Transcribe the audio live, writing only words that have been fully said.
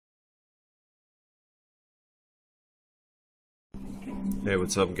Hey,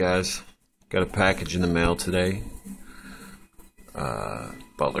 what's up, guys? Got a package in the mail today.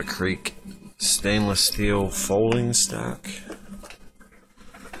 Butler Creek stainless steel folding stock.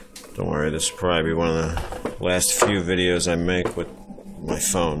 Don't worry, this will probably be one of the last few videos I make with my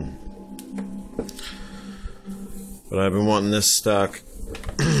phone. But I've been wanting this stock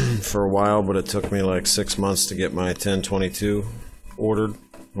for a while, but it took me like 6 months to get my 1022 ordered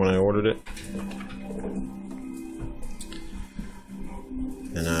when I ordered it.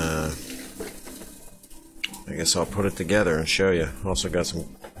 And I guess I'll put it together and show you. Also got some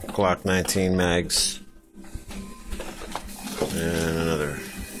Glock 19 mags and another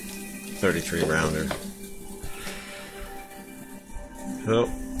 33 rounder. So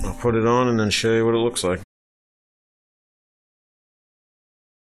I'll put it on and then show you what it looks like.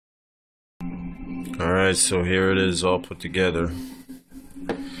 Alright, so here it is all put together.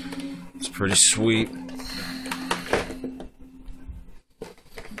 It's pretty sweet.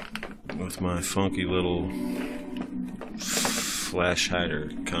 With my funky little flash hider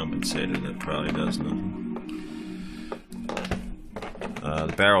compensator that probably does nothing.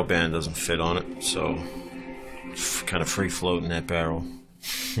 The barrel band doesn't fit on it, so it's kind of free floating that barrel.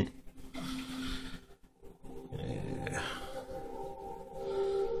 Yeah.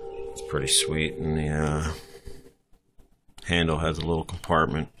 It's pretty sweet, and the handle has a little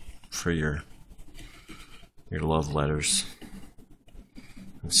compartment for your love letters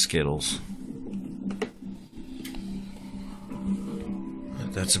and Skittles.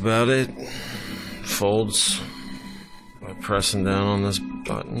 That's about it. Folds by pressing down on this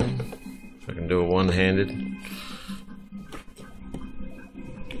button. If I can do it one-handed.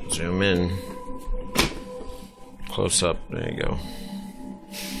 Zoom in. Close up. There you go.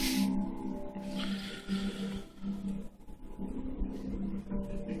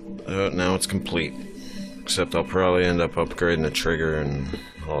 Now it's complete. Except I'll probably end up upgrading the trigger and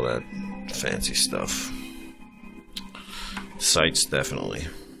all that fancy stuff. Sights, definitely.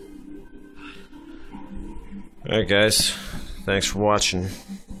 Alright, guys. Thanks for watching.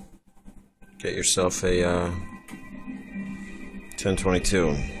 Get yourself a 1022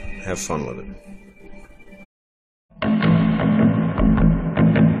 and have fun with it.